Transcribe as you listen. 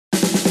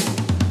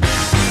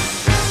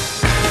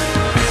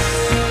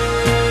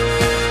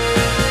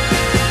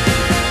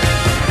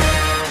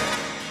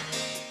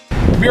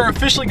We are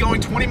officially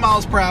going 20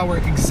 miles per hour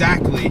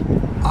exactly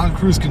on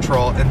cruise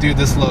control. And dude,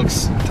 this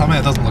looks, tell me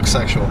it doesn't look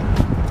sexual.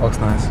 Looks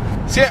nice.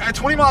 So yeah, at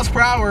 20 miles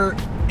per hour,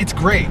 it's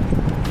great.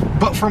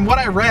 But from what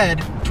I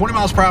read, 20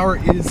 miles per hour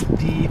is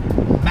the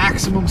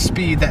maximum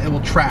speed that it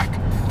will track.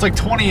 It's like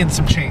 20 and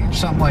some change,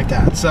 something like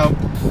that. So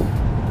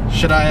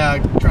should I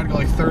try to go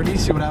like 30,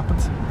 see what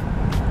happens?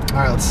 All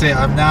right, let's see.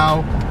 I'm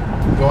now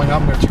going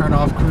up. I'm gonna turn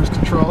off cruise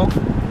control.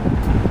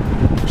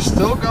 We're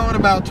still going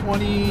about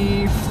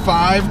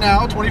 25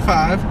 now,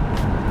 25.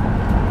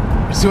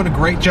 He's doing a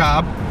great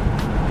job.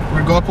 We're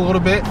gonna go up a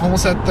little bit,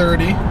 almost at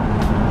 30.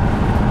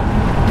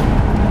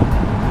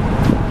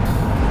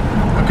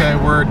 Okay,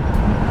 we're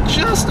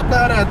just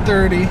about at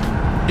 30.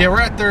 Yeah,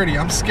 we're at 30.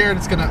 I'm scared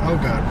it's gonna, oh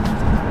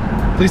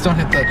God. Please don't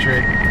hit that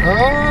tree.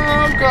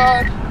 Oh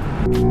God.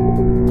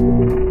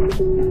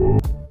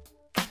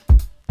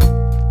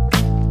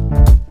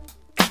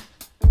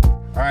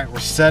 All right, we're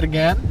set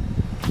again.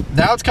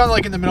 Now it's kind of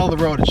like in the middle of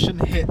the road. It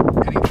shouldn't hit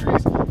any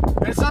trees.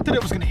 And it's not that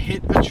it was gonna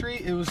hit a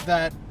tree, it was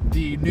that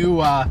the new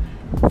 4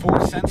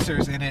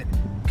 sensors in it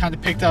kind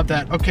of picked up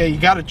that, okay, you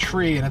got a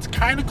tree and it's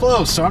kind of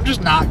close, so I'm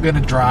just not gonna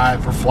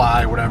drive or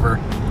fly or whatever.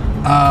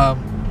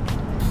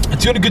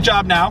 It's doing a good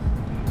job now.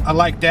 I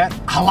like that.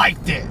 I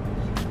liked it.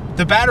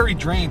 The battery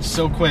drains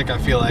so quick, I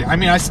feel like. I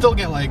mean, I still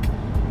get like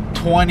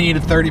 20 to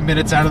 30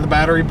 minutes out of the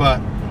battery,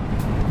 but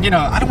you know,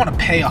 I don't want to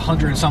pay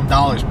 $100 and some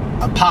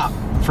a pop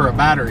for a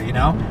battery, you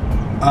know?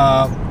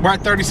 We're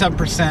at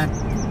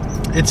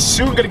 37%. It's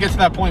soon gonna get to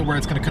that point where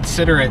it's gonna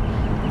consider it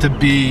to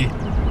be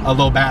a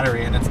low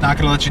battery, and it's not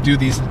gonna let you do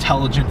these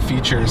intelligent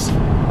features.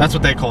 That's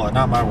what they call it,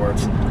 not my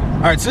words. All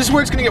right, so this is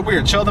where it's gonna get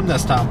weird. Show them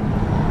this, Tom.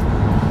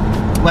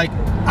 Like,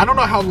 I don't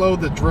know how low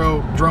the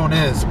drone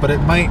is, but it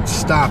might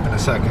stop in a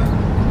second.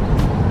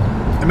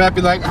 It might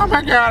be like, oh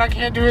my God, I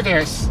can't do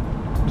this.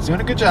 It's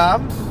doing a good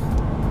job.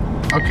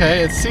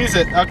 Okay, it sees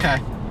it, okay.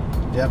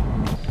 Yep.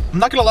 I'm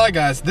not gonna lie,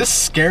 guys, this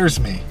scares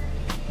me.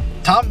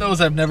 Tom knows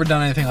I've never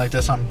done anything like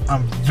this. I'm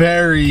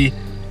very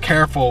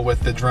careful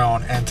with the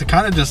drone, and to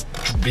kind of just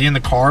be in the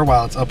car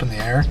while it's up in the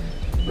air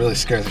really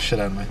scares the shit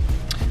out of me.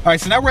 All right,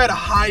 so now we're at a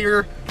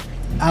higher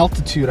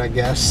altitude, I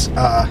guess,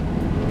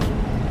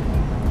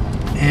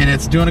 and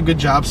it's doing a good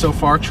job so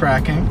far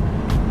tracking.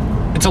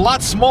 It's a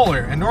lot smaller,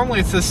 and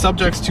normally it says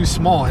subject's too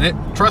small,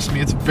 and trust me,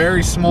 it's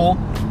very small,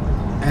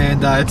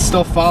 and it's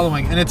still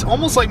following, and it's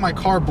almost like my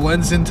car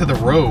blends into the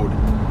road,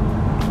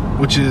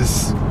 which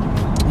is,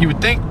 you would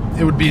think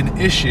it would be an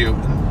issue,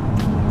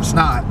 and it's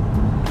not.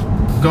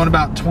 Going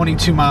about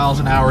 22 miles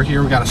an hour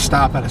here. We got to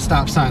stop at a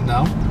stop sign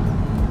though.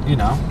 You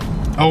know,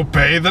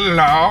 obey the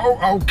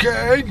law,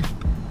 okay?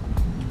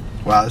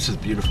 Wow, this is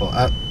beautiful.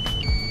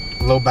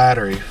 Low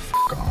battery,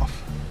 fuck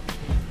off.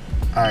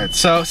 All right,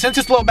 so since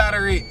it's low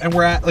battery and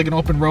we're at like an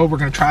open road, we're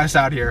gonna try this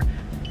out here.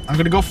 I'm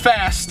gonna go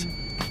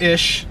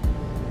fast-ish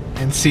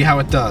and see how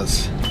it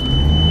does.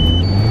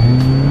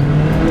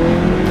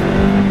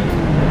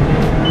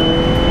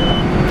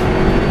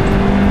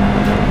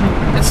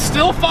 It's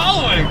still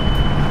following.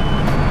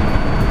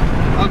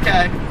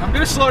 Okay, I'm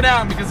gonna slow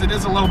down because it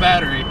is a low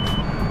battery.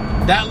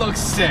 That looks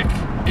sick.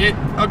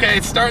 Okay,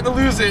 it's starting to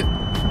lose it,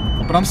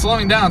 but I'm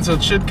slowing down, so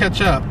it should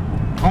catch up.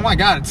 Oh my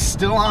God, it's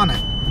still on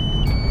it.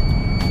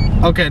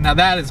 Okay, now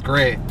that is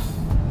great.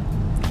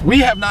 We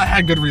have not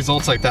had good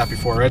results like that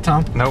before, right,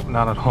 Tom? Nope,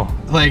 not at all.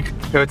 Like,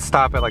 it would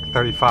stop at like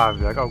 35.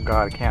 Be like, oh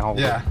God, I can't hold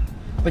it. Yeah.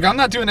 Like, I'm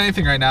not doing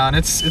anything right now, and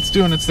it's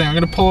doing its thing. I'm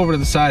gonna pull over to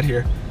the side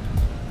here.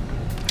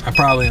 I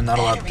probably am not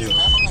allowed to do it.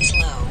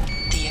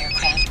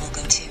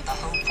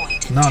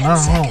 No, not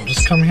home.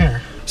 Just come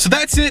here. So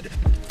that's it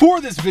for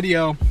this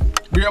video.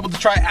 We were able to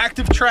try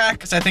active track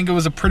because I think it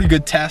was a pretty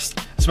good test,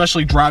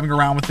 especially driving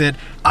around with it.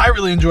 I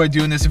really enjoyed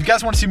doing this. If you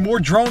guys want to see more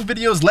drone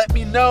videos, let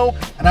me know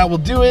and I will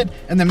do it.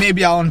 And then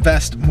maybe I'll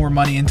invest more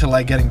money into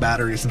like getting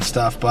batteries and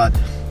stuff. But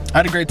I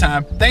had a great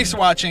time. Thanks for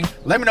watching.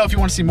 Let me know if you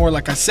want to see more.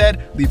 Like I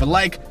said, leave a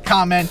like,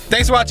 comment.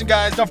 Thanks for watching,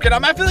 guys. Don't forget,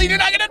 I'm affiliated. You're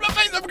not getting in my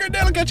face. Have a great day.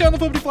 I'll catch you on the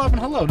flippity flop, and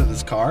hello to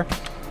this car.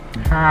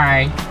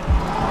 Hi.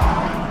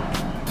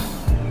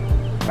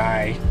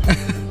 Bye.